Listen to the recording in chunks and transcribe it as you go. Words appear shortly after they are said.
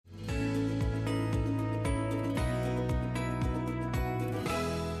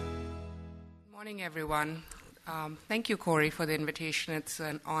morning, everyone. Thank you, Corey, for the invitation. It's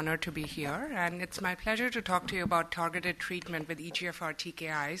an honor to be here, and it's my pleasure to talk to you about targeted treatment with EGFR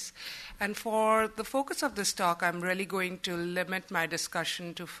TKIs. And for the focus of this talk, I'm really going to limit my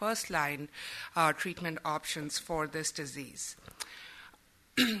discussion to first-line treatment options for this disease.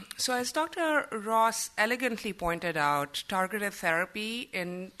 So as Dr. Ross elegantly pointed out, targeted therapy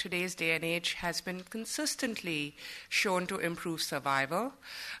in today's day and age has been consistently shown to improve survival.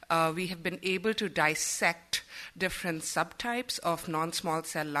 We have been able to dissect different subtypes of non-small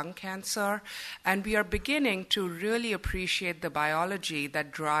cell lung cancer, and we are beginning to really appreciate the biology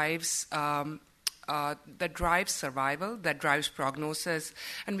that drives survival, that drives prognosis,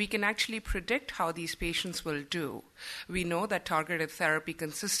 and we can actually predict how these patients will do. We know that targeted therapy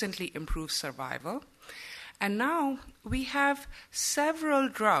consistently improves survival. And now we have several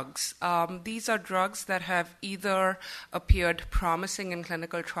drugs. These are drugs that have either appeared promising in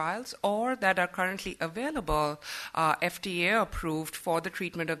clinical trials or that are currently available, FDA approved for the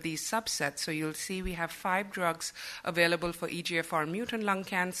treatment of these subsets. So you'll see we have 5 drugs available for EGFR-mutant lung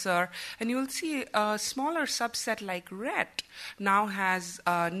cancer, and you'll see a smaller subset like RET now has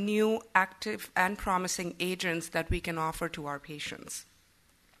new active and promising agents that we can offer to our patients.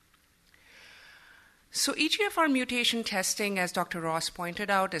 So EGFR mutation testing, as Dr. Ross pointed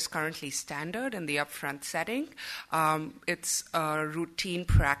out, is currently standard in the upfront setting. It's a routine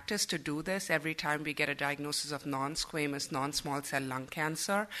practice to do this every time we get a diagnosis of non-squamous non-small cell lung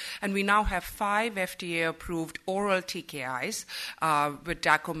cancer. And we now have 5 FDA-approved oral TKIs, with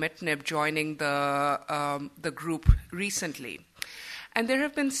dacomitinib joining the group recently. And there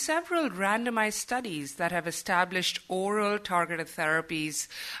have been several randomized studies that have established oral targeted therapies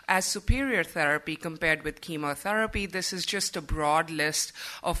as superior therapy compared with chemotherapy. This is just a broad list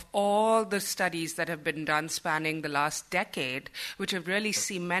of all the studies that have been done spanning the last decade, which have really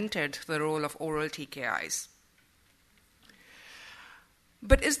cemented the role of oral TKIs.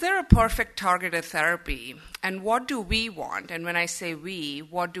 But is there a perfect targeted therapy? And what do we want? And when I say we,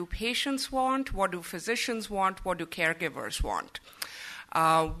 what do patients want? What do physicians want? What do caregivers want?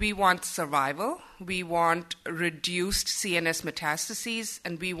 We want survival, we want reduced CNS metastases,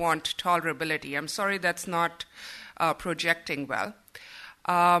 and we want tolerability. I'm sorry that's not projecting well.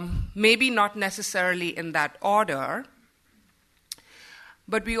 Maybe not necessarily in that order,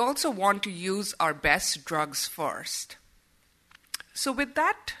 but we also want to use our best drugs first. So with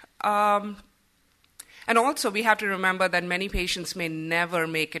that, and also we have to remember that many patients may never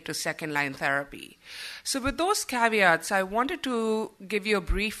make it to second-line therapy. So with those caveats, I wanted to give you a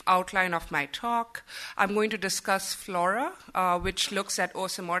brief outline of my talk. I'm going to discuss FLORA, which looks at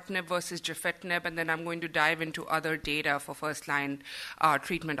osimertinib versus gefitinib, and then I'm going to dive into other data for first-line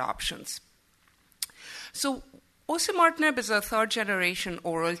treatment options. So osimertinib is a third-generation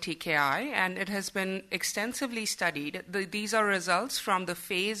oral TKI, and it has been extensively studied. These are results from the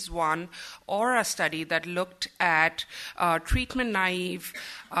phase 1 AURA study that looked at treatment-naive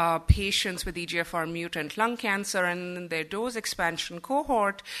patients with EGFR-mutant lung cancer, and in their dose expansion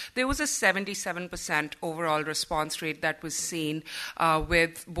cohort, there was a 77% overall response rate that was seen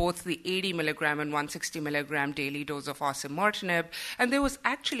with both the 80 milligram and 160 milligram daily dose of osimertinib, and there was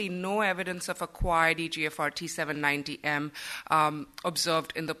actually no evidence of acquired EGFR T790M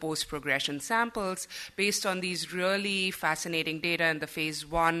observed in the post-progression samples. Based on these really fascinating data in the phase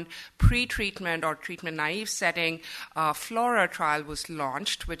 1 pre-treatment or treatment-naive setting, FLORA trial was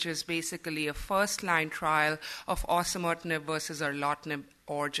launched, which is basically a first-line trial of osimertinib versus erlotinib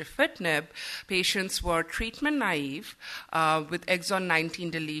or gefitinib. Patients were treatment-naive with exon 19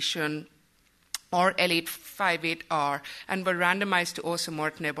 deletion or L858R, and were randomized to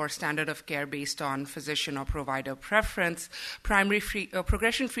osimertinib or standard of care based on physician or provider preference.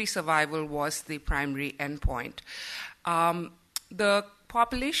 Progression-free survival was the primary endpoint. The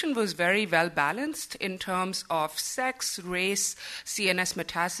population was very well balanced in terms of sex, race, CNS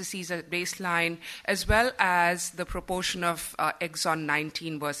metastases at baseline, as well as the proportion of exon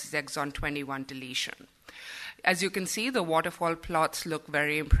 19 versus exon 21 deletion. As you can see, the waterfall plots look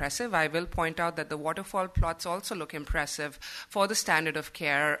very impressive. I will point out that the waterfall plots also look impressive for the standard of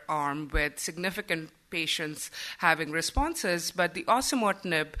care arm with significant patients having responses, but the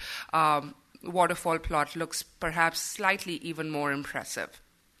osimertinib waterfall plot looks perhaps slightly even more impressive.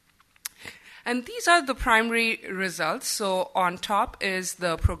 And these are the primary results. So on top is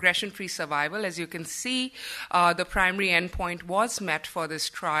the progression-free survival. As you can see, the primary endpoint was met for this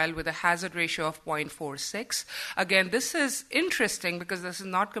trial with a hazard ratio of 0.46. Again, this is interesting because this is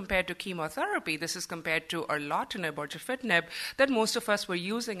not compared to chemotherapy. This is compared to erlotinib or gefitinib that most of us were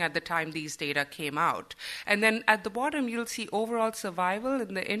using at the time these data came out. And then at the bottom, you'll see overall survival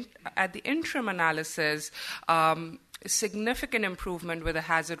at the interim analysis, significant improvement with a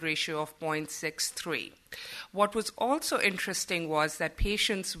hazard ratio of 0.63. What was also interesting was that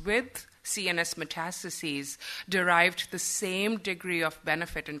patients with CNS metastases derived the same degree of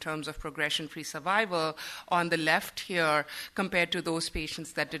benefit in terms of progression-free survival on the left here compared to those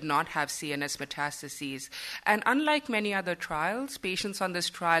patients that did not have CNS metastases. And unlike many other trials, patients on this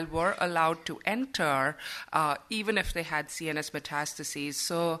trial were allowed to enter even if they had CNS metastases.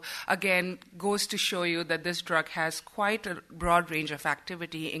 So again, goes to show you that this drug has quite a broad range of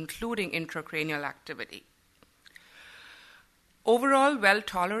activity, including intracranial activity. Overall, well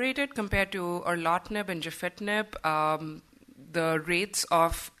tolerated compared to erlotinib and gefitinib. The rates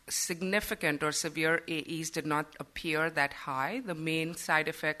of significant or severe AEs did not appear that high. The main side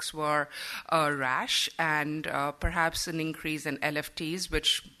effects were a rash and perhaps an increase in LFTs,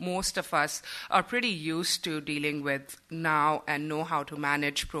 which most of us are pretty used to dealing with now and know how to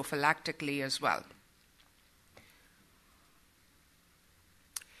manage prophylactically as well.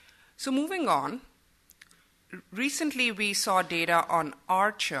 So moving on. Recently, we saw data on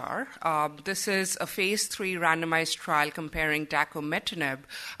Archer. This is a phase 3 randomized trial comparing dacomitinib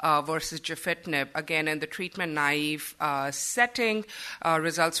versus gefitinib. Again, in the treatment-naive setting,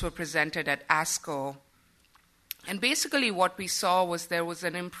 results were presented at ASCO. And basically what we saw was there was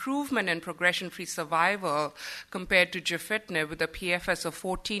an improvement in progression-free survival compared to gefitinib with a PFS of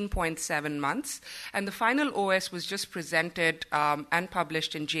 14.7 months. And the final OS was just presented and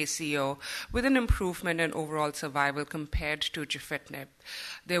published in JCO with an improvement in overall survival compared to gefitinib.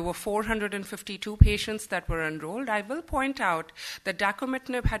 There were 452 patients that were enrolled. I will point out that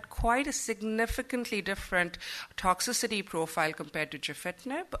dacomitinib had quite a significantly different toxicity profile compared to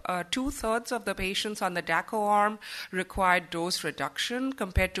gefitinib. 2/3 of the patients on the daco arm required dose reduction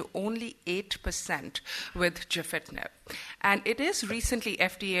compared to only 8% with gefitinib. And it is recently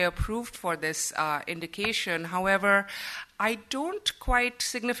FDA approved for this indication. However, I don't quite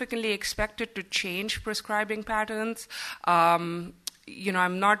significantly expect it to change prescribing patterns. I'm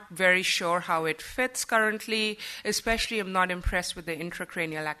not very sure how it fits currently, especially I'm not impressed with the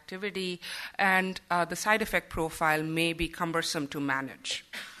intracranial activity, and the side effect profile may be cumbersome to manage.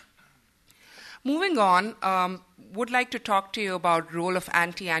 Moving on, would like to talk to you about role of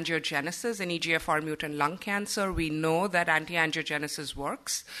anti-angiogenesis in EGFR-mutant lung cancer. We know that anti-angiogenesis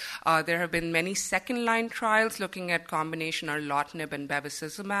works. There have been many second-line trials looking at combination erlotinib and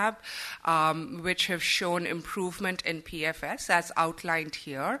bevacizumab, which have shown improvement in PFS as outlined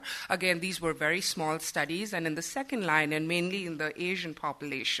here. Again, these were very small studies and in the second line and mainly in the Asian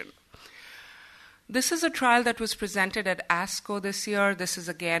population. This is a trial that was presented at ASCO this year. This is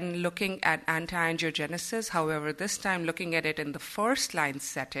again looking at anti-angiogenesis. However, this time looking at it in the first-line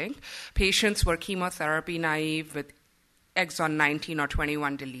setting. Patients were chemotherapy naive with exon 19 or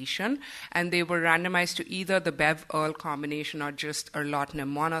 21 deletion, and they were randomized to either the Bev-Earl combination or just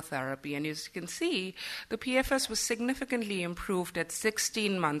erlotinib monotherapy. And as you can see, the PFS was significantly improved at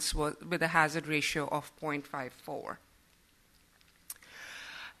 16 months with a hazard ratio of 0.54.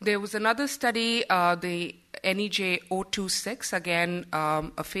 There was another study, the NEJ-026, again,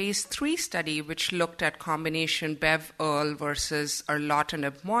 a phase 3 study which looked at combination Bev-Earl versus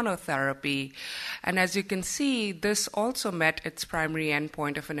erlotinib monotherapy. And as you can see, this also met its primary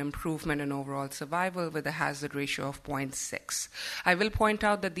endpoint of an improvement in overall survival with a hazard ratio of 0.6. I will point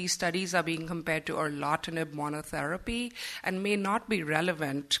out that these studies are being compared to erlotinib monotherapy and may not be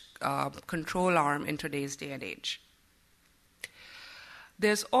relevant control arm in today's day and age.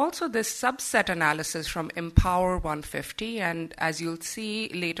 There's also this subset analysis from Empower 150, and as you'll see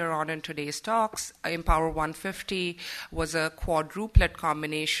later on in today's talks, Empower 150 was a quadruplet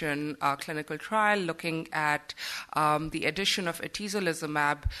combination clinical trial looking at the addition of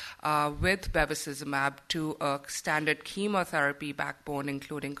atezolizumab with bevacizumab to a standard chemotherapy backbone,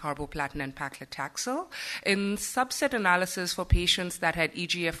 including carboplatin and paclitaxel. In subset analysis for patients that had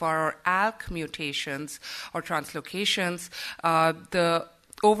EGFR or ALK mutations or translocations, the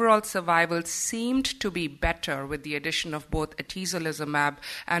overall survival seemed to be better with the addition of both atezolizumab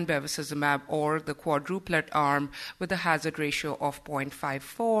and bevacizumab, or the quadruplet arm, with a hazard ratio of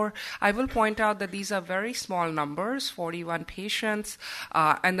 0.54. I will point out that these are very small numbers, 41 patients,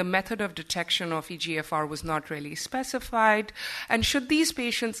 and the method of detection of EGFR was not really specified. And should these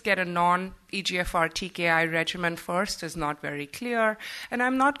patients get a non-EGFR TKI regimen first is not very clear, and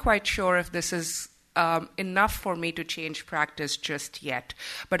I'm not quite sure if this is enough for me to change practice just yet.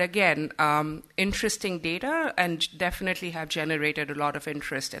 But again, interesting data, and definitely have generated a lot of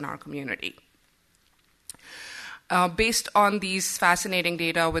interest in our community. Based on these fascinating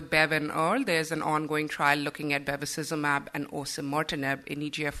data with Bev and Earl, there's an ongoing trial looking at bevacizumab and osimertinib in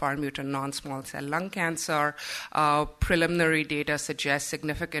EGFR-mutant non-small cell lung cancer. Preliminary data suggests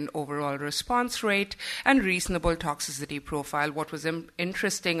significant overall response rate and reasonable toxicity profile. What was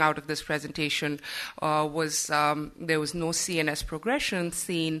interesting out of this presentation was there was no CNS progression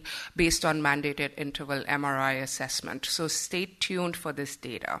seen based on mandated interval MRI assessment. So stay tuned for this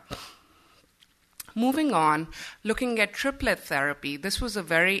data. Moving on, looking at triplet therapy, this was a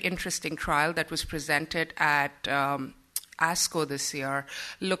very interesting trial that was presented at ASCO this year,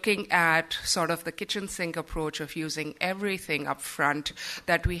 looking at sort of the kitchen sink approach of using everything up front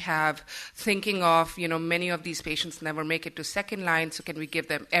that we have, thinking of, many of these patients never make it to second line, so can we give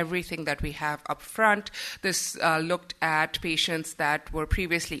them everything that we have up front? This looked at patients that were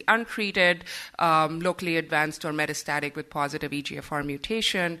previously untreated, locally advanced or metastatic with positive EGFR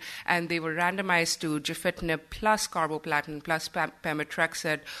mutation, and they were randomized to gefitinib plus carboplatin plus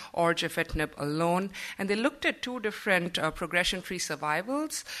pemetrexed or gefitinib alone, and they looked at two different progression-free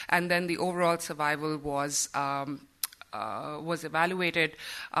survivals, and then the overall survival was evaluated.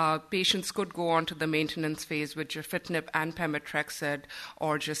 Patients could go on to the maintenance phase with gefitinib and pemetrexed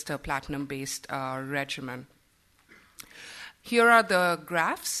or just a platinum-based regimen. Here are the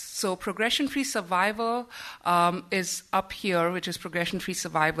graphs. So progression-free survival is up here, which is progression-free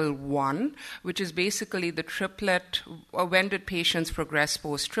survival 1, which is basically the triplet. When did patients progress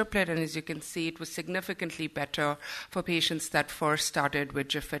post-triplet? And as you can see, it was significantly better for patients that first started with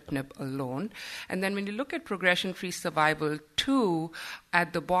gefitinib alone. And then when you look at progression-free survival 2,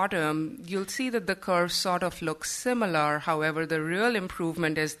 at the bottom, you'll see that the curves sort of look similar. However, the real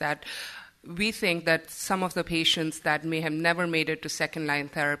improvement is that we think that some of the patients that may have never made it to second-line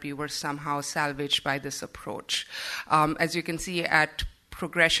therapy were somehow salvaged by this approach. As you can see at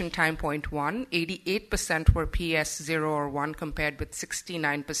progression time point 1, 88% were PS 0 or 1 compared with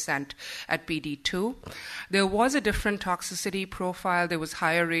 69% at PD2. There was a different toxicity profile. There was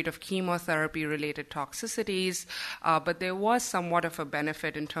higher rate of chemotherapy-related toxicities, but there was somewhat of a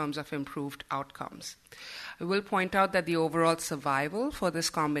benefit in terms of improved outcomes. I will point out that the overall survival for this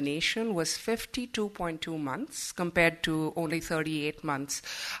combination was 52.2 months compared to only 38 months.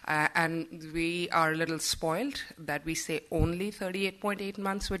 And we are a little spoiled that we say only 38.8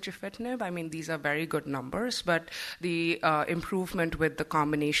 months with gefitinib. I mean, these are very good numbers, but the improvement with the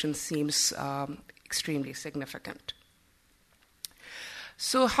combination seems extremely significant.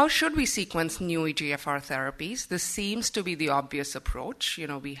 So how should we sequence new EGFR therapies? This seems to be the obvious approach.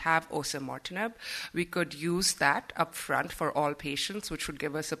 We have osimertinib. We could use that up front for all patients, which would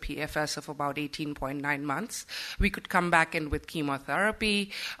give us a PFS of about 18.9 months. We could come back in with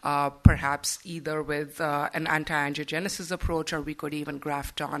chemotherapy, perhaps either with an anti-angiogenesis approach, or we could even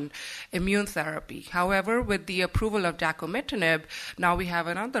graft on immune therapy. However, with the approval of dacomitinib, now we have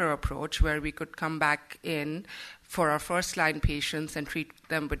another approach where we could come back in for our first-line patients and treat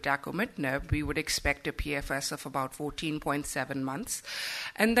them with dacomitinib. We would expect a PFS of about 14.7 months.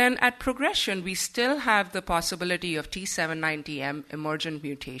 And then at progression, we still have the possibility of T790M emergent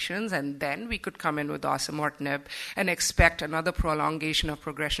mutations, and then we could come in with osimertinib and expect another prolongation of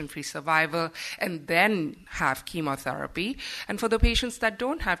progression-free survival and then have chemotherapy. And for the patients that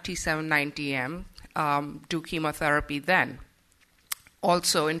don't have T790M, do chemotherapy then.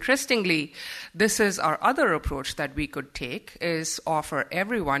 Also, interestingly, this is our other approach that we could take, is offer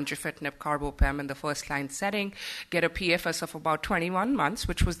everyone gefitinib carbopem in the first-line setting, get a PFS of about 21 months,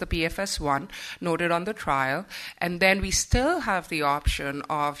 which was the PFS1 noted on the trial, and then we still have the option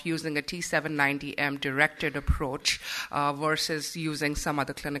of using a T790M directed approach versus using some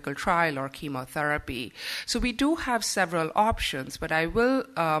other clinical trial or chemotherapy. So we do have several options, but I will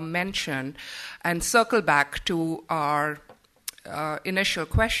mention and circle back to our initial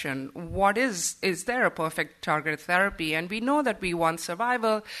question, is there a perfect targeted therapy? And we know that we want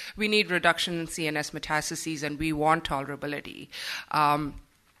survival, we need reduction in CNS metastases, and we want tolerability.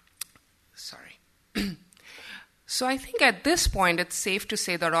 So I think at this point, it's safe to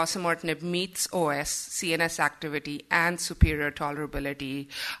say that osimertinib meets OS, CNS activity, and superior tolerability.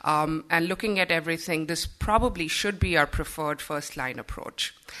 And looking at everything, this probably should be our preferred first-line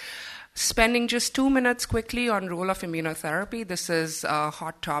approach. Spending just 2 minutes quickly on role of immunotherapy. This is a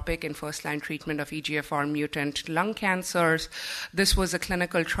hot topic in first-line treatment of EGFR-mutant lung cancers. This was a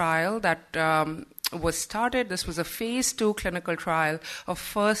clinical trial that was started. This was a phase 2 clinical trial of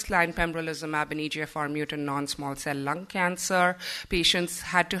first-line pembrolizumab in EGFR-mutant non-small cell lung cancer. Patients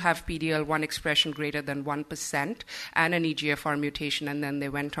had to have PD-L1 expression greater than 1% and an EGFR mutation, and then they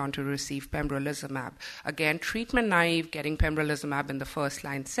went on to receive pembrolizumab. Again, treatment naive, getting pembrolizumab in the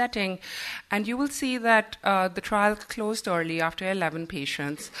first-line setting. And you will see that the trial closed early after 11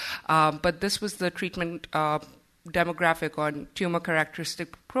 patients, but this was the treatment demographic or tumor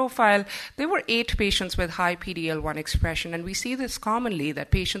characteristic profile. There were 8 patients with high PD-L1 expression, and we see this commonly,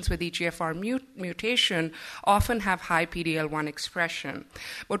 that patients with EGFR mutation often have high PD-L1 expression.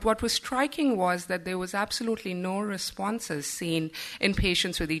 But what was striking was that there was absolutely no responses seen in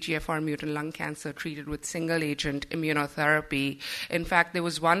patients with EGFR mutant lung cancer treated with single-agent immunotherapy. In fact, there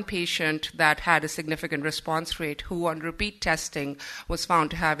was one patient that had a significant response rate who, on repeat testing, was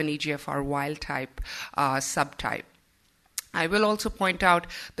found to have an EGFR wild-type subtype. I will also point out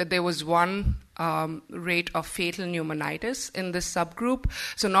that there was one rate of fatal pneumonitis in this subgroup.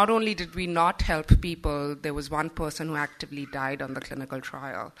 So not only did we not help people, there was one person who actively died on the clinical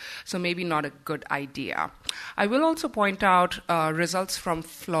trial. So maybe not a good idea. I will also point out results from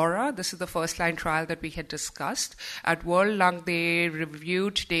FLORA. This is the first-line trial that we had discussed. At World Lung, they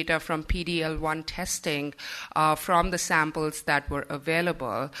reviewed data from PD-L1 testing from the samples that were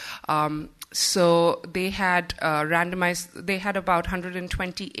available. So they had they had about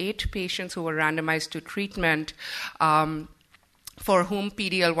 128 patients who were randomized to treatment for whom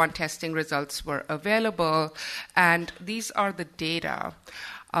PD-L1 testing results were available. And these are the data.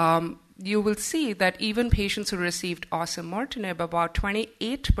 You will see that even patients who received osimertinib, about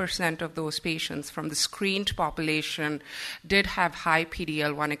 28% of those patients from the screened population did have high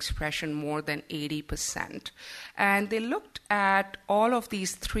PD-L1 expression, more than 80%. And they looked at all of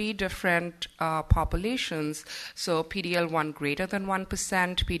these 3 different populations. So PD-L1 greater than 1%,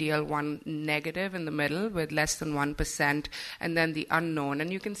 PD-L1 negative in the middle with less than 1%, and then the unknown.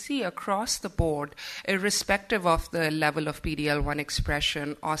 And you can see across the board, irrespective of the level of PD-L1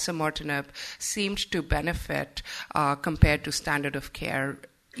 expression, osimertinib seemed to benefit compared to standard of care,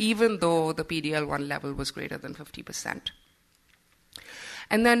 even though the PD-L1 level was greater than 50%.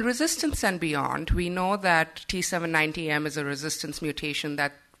 And then resistance and beyond. We know that T790M is a resistance mutation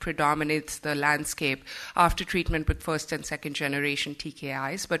that predominates the landscape after treatment with first and second generation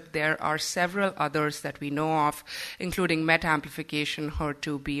TKIs, but there are several others that we know of, including MET amplification,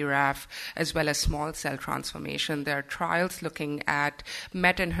 HER2, BRAF, as well as small cell transformation. There are trials looking at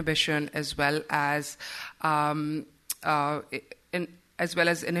MET inhibition as well as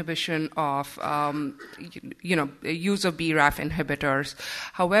inhibition of, use of BRAF inhibitors.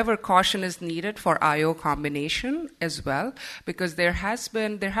 However, caution is needed for IO combination as well, because there have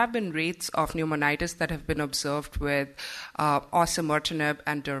been rates of pneumonitis that have been observed with osimertinib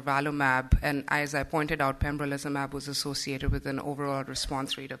and durvalumab, and as I pointed out, pembrolizumab was associated with an overall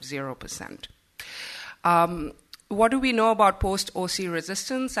response rate of 0%. What do we know about post-OC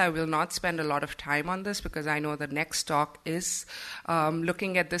resistance? I will not spend a lot of time on this because I know the next talk is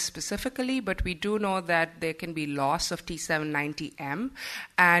looking at this specifically, but we do know that there can be loss of T790M.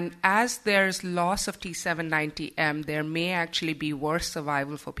 And as there's loss of T790M, there may actually be worse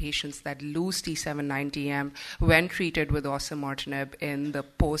survival for patients that lose T790M when treated with osimertinib in the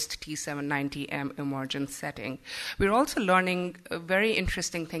post-T790M emergent setting. We're also learning very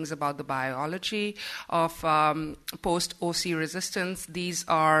interesting things about the biology of post-OC resistance. These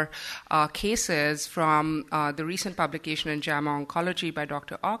are cases from the recent publication in JAMA Oncology by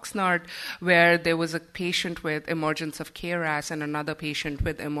Dr. Oxnard, where there was a patient with emergence of KRAS and another patient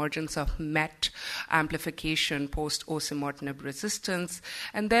with emergence of MET amplification post-osimertinib resistance.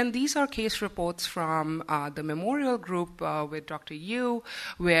 And then these are case reports from the Memorial Group with Dr. Yu,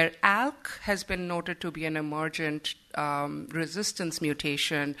 where ALK has been noted to be an emergent resistance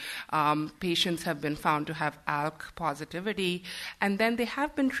mutation. Patients have been found to have ALK positivity, and then they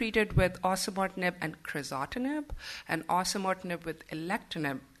have been treated with osimertinib and crizotinib, and osimertinib with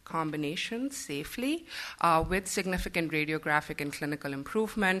alectinib combination safely with significant radiographic and clinical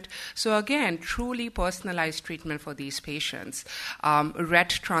improvement. So again, truly personalized treatment for these patients.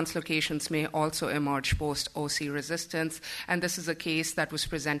 RET translocations may also emerge post-OC resistance, and this is a case that was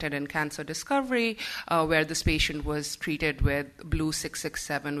presented in Cancer Discovery where this patient was treated with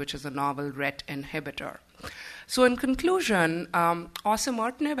BLU-667, which is a novel RET inhibitor. So in conclusion,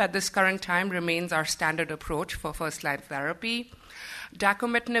 osimertinib at this current time remains our standard approach for first-line therapy.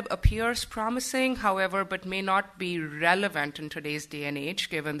 Dacomitinib appears promising, however, but may not be relevant in today's day and age,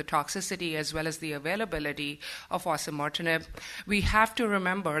 given the toxicity as well as the availability of osimertinib. We have to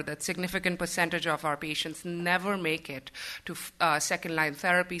remember that significant percentage of our patients never make it to second-line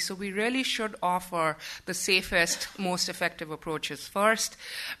therapy, so we really should offer the safest, most effective approaches first.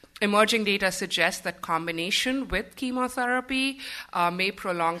 Emerging data suggests that combination with chemotherapy may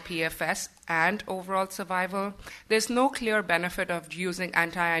prolong PFS and overall survival. There's no clear benefit of using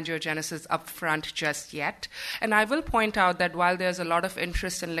anti-angiogenesis upfront just yet. And I will point out that while there's a lot of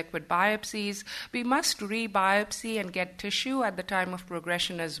interest in liquid biopsies, we must re-biopsy and get tissue at the time of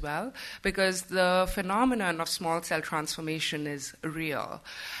progression as well, because the phenomenon of small cell transformation is real.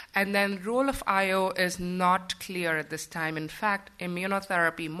 And then role of IO is not clear at this time. In fact,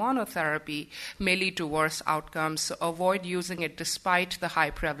 immunotherapy, monotherapy may lead to worse outcomes, so avoid using it despite the high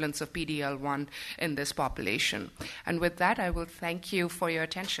prevalence of PD-L1 in this population. And with that, I will thank you for your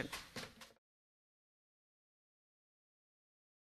attention.